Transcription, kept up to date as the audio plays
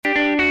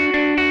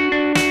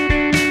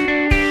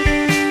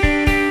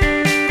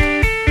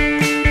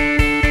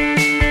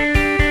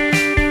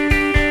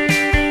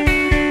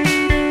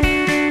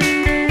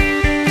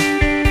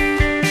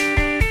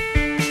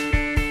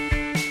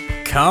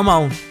Come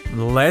on,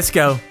 let's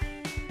go.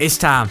 It's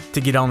time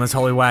to get on this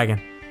holy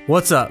wagon.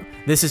 What's up?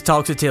 This is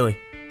Talks with Tilly.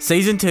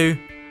 Season 2,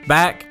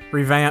 back,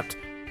 revamped,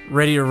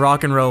 ready to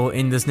rock and roll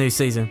in this new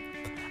season.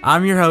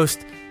 I'm your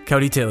host,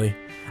 Cody Tilly.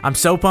 I'm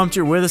so pumped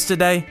you're with us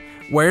today.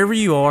 Wherever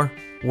you are,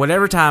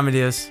 whatever time it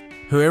is,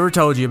 whoever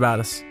told you about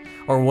us,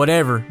 or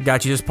whatever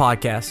got you this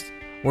podcast,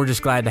 we're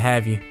just glad to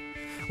have you.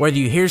 Whether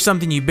you hear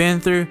something you've been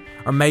through,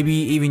 or maybe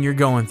even you're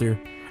going through,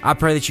 I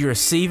pray that you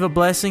receive a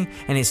blessing,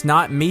 and it's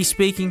not me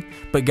speaking,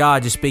 but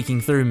God just speaking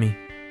through me.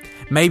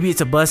 Maybe it's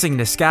a blessing in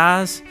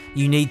disguise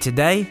you need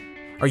today,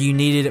 or you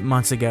needed it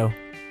months ago.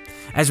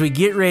 As we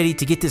get ready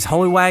to get this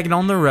holy wagon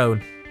on the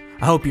road,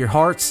 I hope your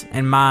hearts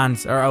and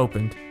minds are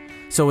opened.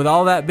 So with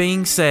all that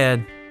being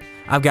said,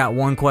 I've got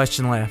one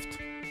question left.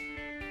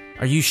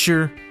 Are you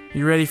sure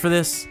you're ready for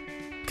this?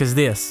 Because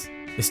this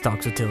is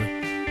Talks with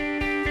Tilly.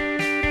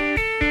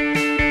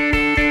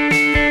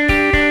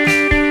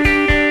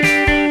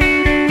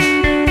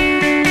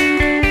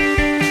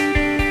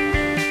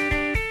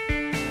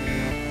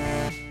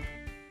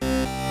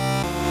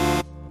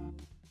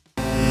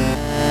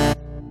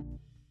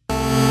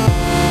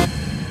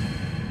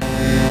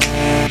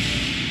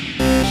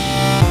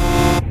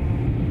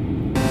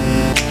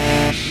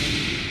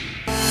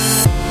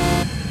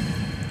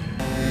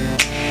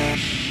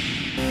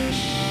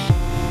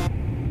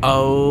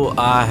 Oh,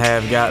 I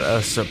have got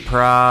a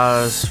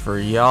surprise for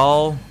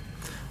y'all,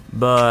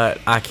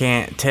 but I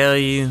can't tell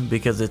you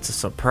because it's a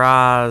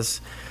surprise.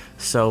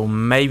 So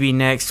maybe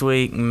next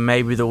week,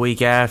 maybe the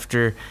week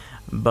after,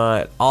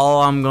 but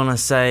all I'm going to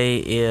say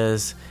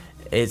is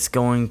it's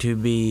going to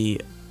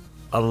be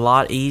a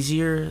lot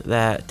easier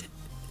that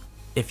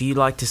if you'd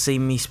like to see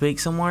me speak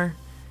somewhere,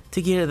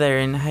 to get it there.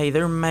 And hey,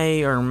 there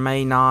may or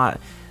may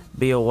not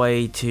be a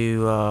way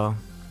to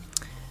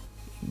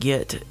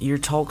get your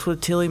Talks with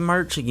Tilly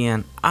merch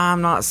again.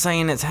 I'm not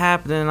saying it's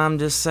happening. I'm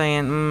just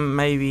saying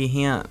maybe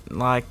hint,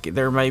 like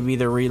there may be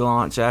the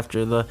relaunch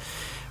after the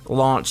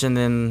launch and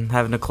then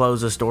having to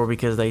close the store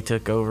because they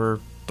took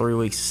over 3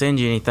 weeks to send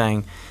you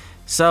anything.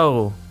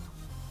 So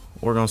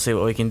we're going to see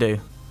what we can do.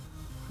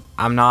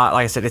 I'm not,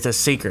 like I said, it's a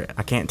secret.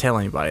 I can't tell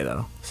anybody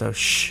though. So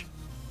shh,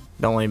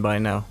 don't let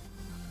anybody know.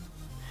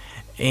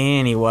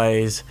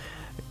 Anyways,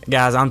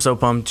 guys, I'm so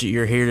pumped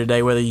you're here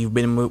today, whether you've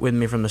been with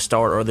me from the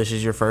start or this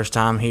is your first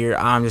time here.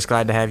 I'm just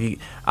glad to have you.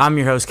 I'm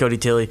your host, Cody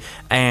Tilly,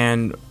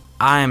 and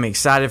I am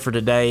excited for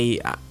today.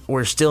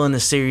 We're still in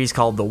the series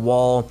called The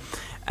Wall,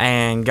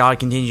 and God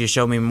continues to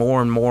show me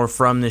more and more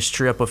from this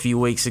trip a few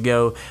weeks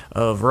ago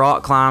of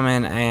rock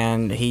climbing,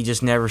 and He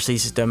just never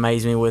ceases to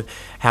amaze me with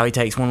how He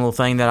takes one little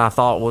thing that I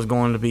thought was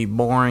going to be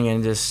boring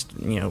and just,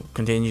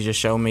 continues to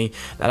show me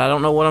that I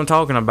don't know what I'm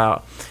talking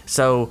about.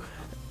 So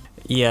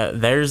yeah,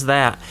 there's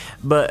that.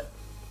 But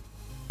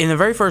in the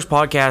very first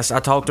podcast,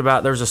 I talked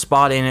about there's a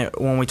spot in it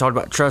when we talked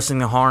about trusting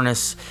the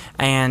harness,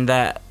 and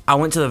that I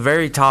went to the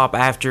very top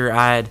after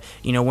I had,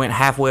 went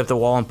halfway up the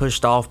wall and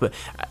pushed off. But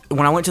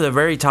when I went to the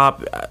very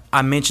top,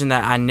 I mentioned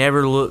that I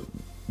never looked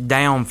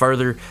down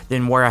further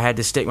than where I had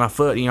to stick my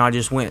foot. I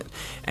just went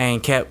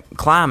and kept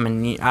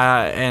climbing.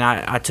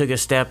 I took a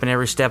step, and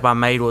every step I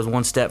made was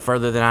one step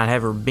further than I'd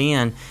ever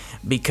been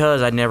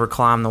because I'd never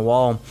climbed the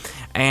wall.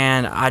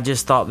 And I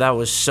just thought that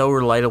was so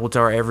relatable to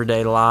our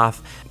everyday life.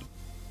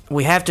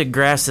 We have to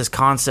grasp this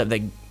concept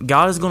that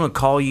God is going to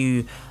call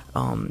you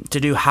to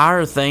do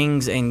higher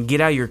things and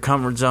get out of your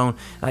comfort zone.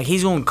 Like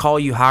He's going to call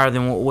you higher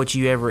than what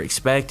you ever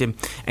expected.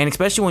 And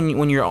especially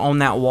when you're on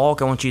that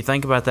walk, I want you to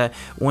think about that.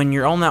 When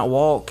you're on that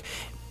walk,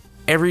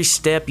 every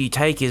step you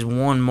take is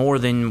one more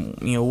than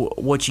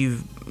what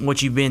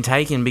you've been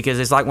taking, because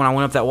it's like when I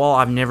went up that wall,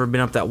 I've never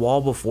been up that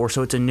wall before,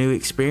 so it's a new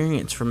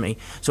experience for me.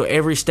 So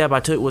every step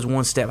I took was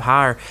one step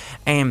higher.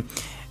 And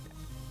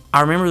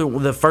I remember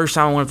the first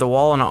time I went up the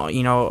wall, and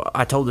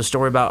I told the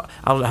story about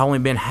I had only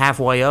been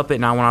halfway up it,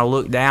 and when I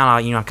looked down,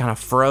 I kind of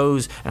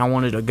froze, and I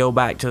wanted to go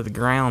back to the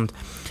ground.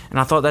 And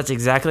I thought that's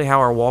exactly how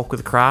our walk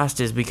with Christ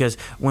is, because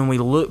when we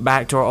look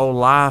back to our old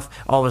life,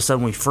 all of a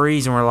sudden we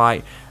freeze, and we're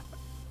like,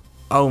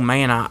 oh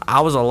man,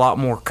 I was a lot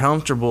more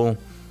comfortable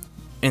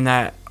in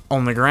that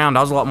on the ground.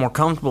 I was a lot more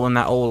comfortable in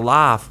that old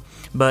life,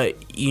 but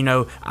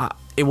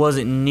it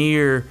wasn't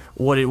near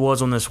what it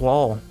was on this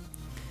wall.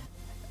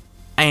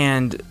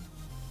 And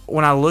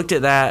when I looked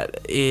at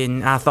that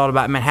and I thought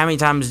about, man, how many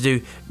times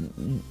do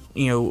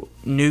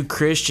new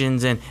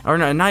Christians or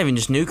not even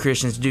just new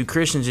Christians, do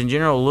Christians in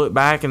general look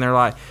back and they're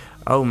like,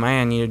 oh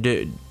man,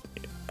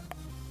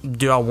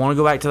 do I want to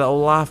go back to the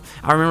old life?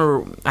 I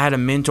remember I had a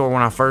mentor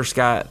when I first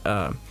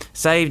got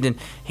saved, and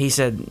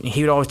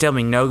he would always tell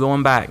me, no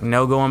going back,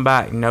 no going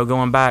back, no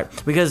going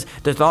back, because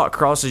the thought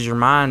crosses your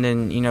mind,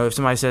 and if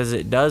somebody says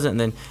it doesn't,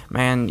 then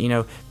man,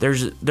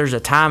 there's a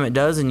time it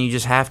does, and you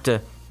just have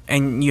to,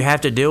 and you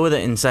have to deal with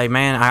it and say,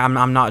 man,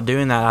 I'm not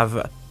doing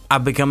that.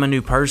 I've become a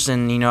new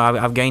person.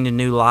 I've gained a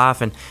new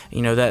life, and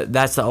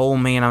that's the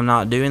old me, and I'm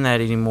not doing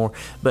that anymore.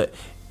 But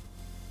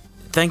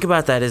think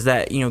about that is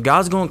that,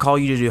 God's going to call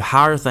you to do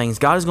higher things.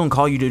 God is going to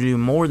call you to do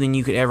more than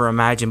you could ever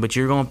imagine, but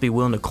you're going to be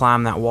willing to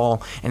climb that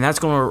wall, and that's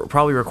going to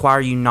probably require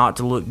you not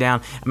to look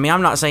down. I mean,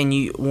 I'm not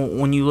saying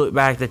when you look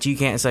back that you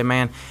can't say,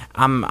 man,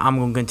 I'm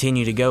going to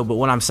continue to go, but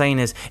what I'm saying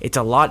is it's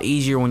a lot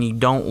easier when you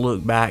don't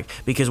look back,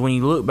 because when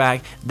you look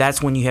back,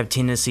 that's when you have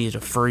tendency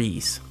to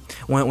freeze.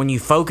 When you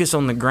focus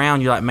on the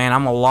ground, you're like, man,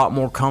 I'm a lot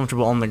more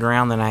comfortable on the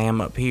ground than I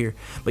am up here.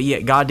 But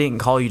yet God didn't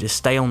call you to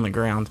stay on the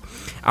ground.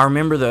 I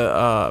remember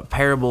the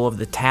parable of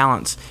the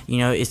talents.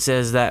 It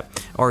says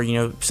that, or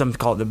some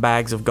call it the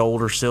bags of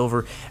gold or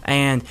silver.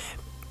 And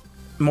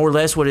more or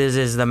less what it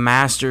is the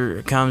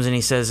master comes and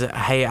he says,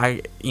 hey,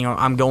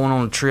 I'm going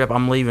on a trip.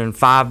 I'm leaving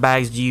 5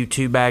 bags to you,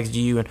 2 bags to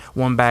you, and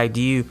 1 bag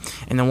to you.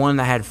 And the one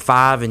that had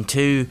 5 and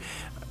 2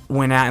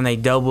 went out and they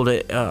doubled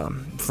it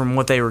from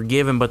what they were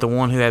given, but the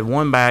one who had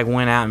 1 bag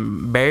went out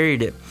and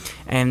buried it.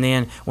 And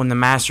then when the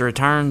master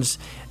returns,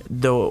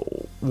 the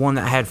one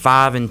that had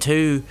 5 and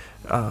 2,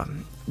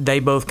 they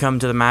both come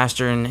to the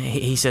master, and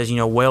he says,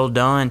 well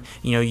done.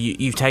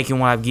 You've taken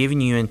what I've given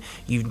you and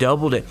you've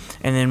doubled it.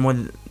 And then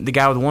when the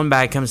guy with 1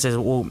 bag comes and says,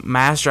 well,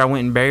 master, I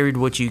went and buried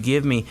what you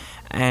give me.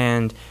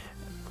 And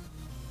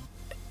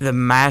the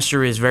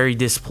master is very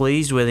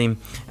displeased with him,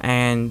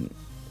 and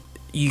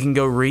you can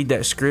go read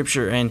that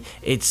scripture, and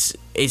it's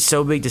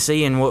so big to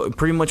see. And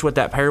pretty much what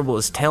that parable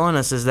is telling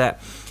us is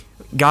that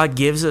God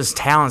gives us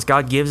talents,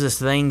 God gives us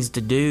things to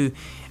do,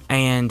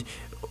 and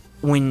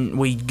when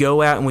we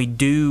go out and we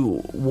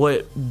do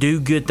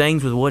good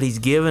things with what He's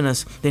given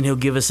us, then He'll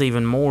give us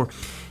even more.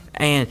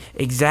 And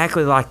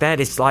exactly like that,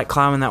 it's like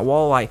climbing that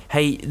wall. Like,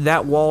 hey,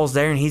 that wall's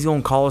there, and He's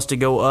going to call us to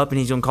go up, and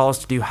He's going to call us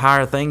to do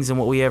higher things than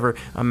what we ever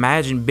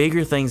imagined,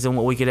 bigger things than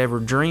what we could ever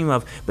dream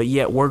of. But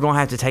yet, we're going to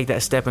have to take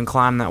that step and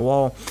climb that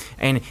wall.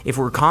 And if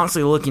we're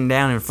constantly looking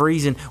down and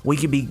freezing, we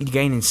could be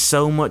gaining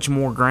so much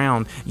more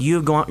ground.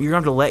 You're going to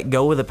have to let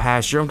go of the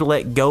past. You're going to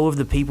let go of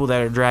the people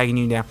that are dragging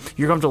you down.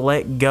 You're going to have to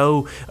let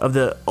go of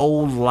the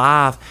old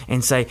life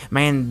and say,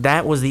 man,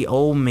 that was the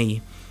old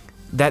me.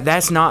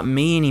 That's not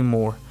me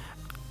anymore.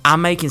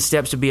 I'm making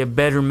steps to be a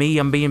better me.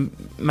 I'm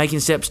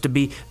making steps to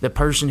be the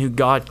person who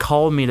God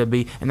called me to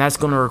be, and that's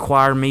going to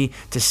require me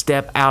to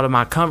step out of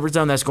my comfort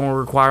zone. That's going to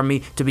require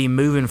me to be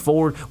moving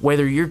forward.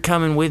 Whether you're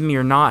coming with me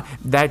or not,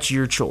 that's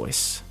your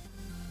choice.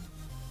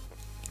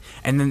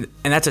 And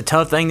that's a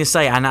tough thing to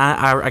say, and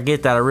I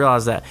get that. I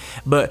realize that.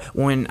 But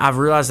when I've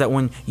realized that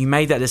when you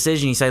make that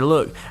decision, you say,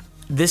 look,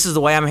 this is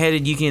the way I'm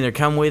headed. You can either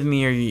come with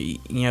me or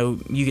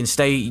you can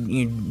stay,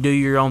 do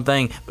your own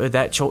thing, but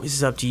that choice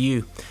is up to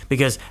you.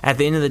 Because at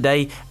the end of the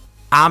day,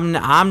 I'm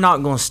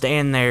not going to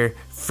stand there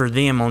for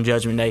them on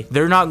Judgment Day.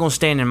 They're not going to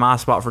stand in my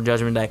spot for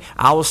Judgment Day.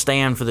 I will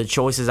stand for the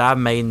choices I've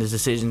made and the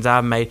decisions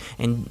I've made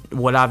and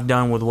what I've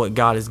done with what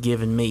God has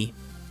given me.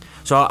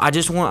 So I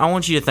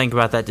want you to think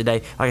about that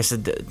today. Like I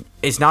said,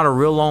 it's not a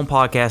real long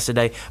podcast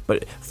today,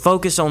 but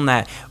focus on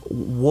that.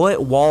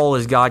 What wall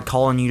is God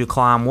calling you to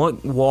climb?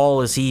 What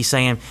wall is He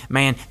saying,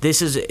 man,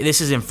 this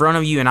is in front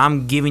of you, and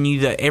I'm giving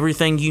you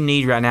everything you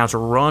need right now to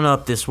run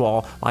up this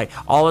wall. Like,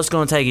 all it's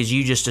going to take is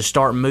you just to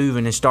start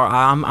moving and start.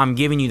 I'm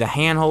giving you the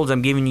handholds.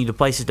 I'm giving you the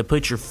places to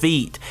put your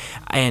feet,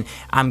 and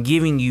I'm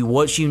giving you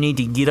what you need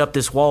to get up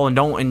this wall. And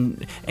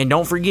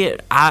don't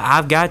forget,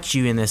 I've got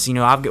you in this.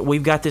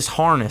 We've got this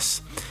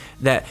harness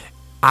that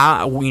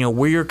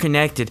we're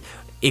connected.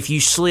 If you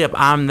slip,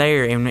 I'm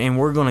there, and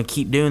we're going to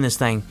keep doing this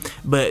thing.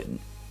 But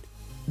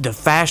the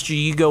faster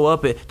you go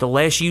up it, the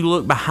less you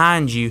look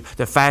behind you,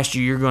 the faster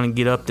you're going to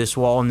get up this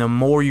wall, and the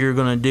more you're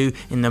going to do,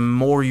 and the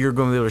more you're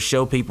going to be able to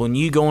show people. And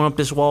you going up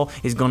this wall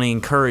is going to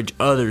encourage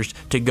others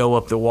to go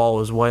up the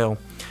wall as well.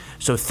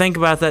 So think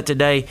about that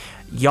today.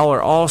 Y'all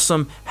are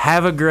awesome.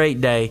 Have a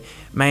great day,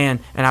 man.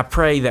 And I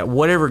pray that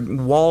whatever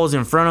wall is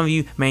in front of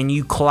you, man,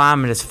 you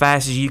climb it as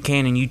fast as you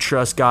can, and you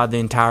trust God the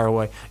entire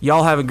way.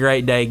 Y'all have a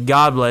great day.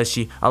 God bless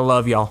you. I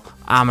love y'all.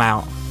 I'm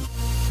out.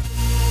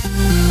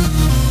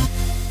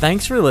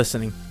 Thanks for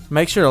listening.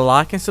 Make sure to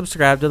like and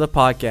subscribe to the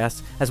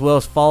podcast, as well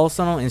as follow us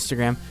on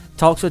Instagram,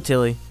 Talks with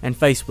Tilly, and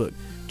Facebook,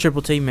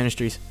 Triple T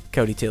Ministries,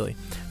 Cody Tilley,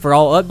 for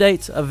all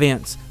updates,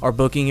 events, or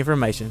booking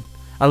information.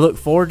 I look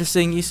forward to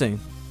seeing you soon.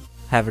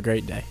 Have a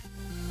great day.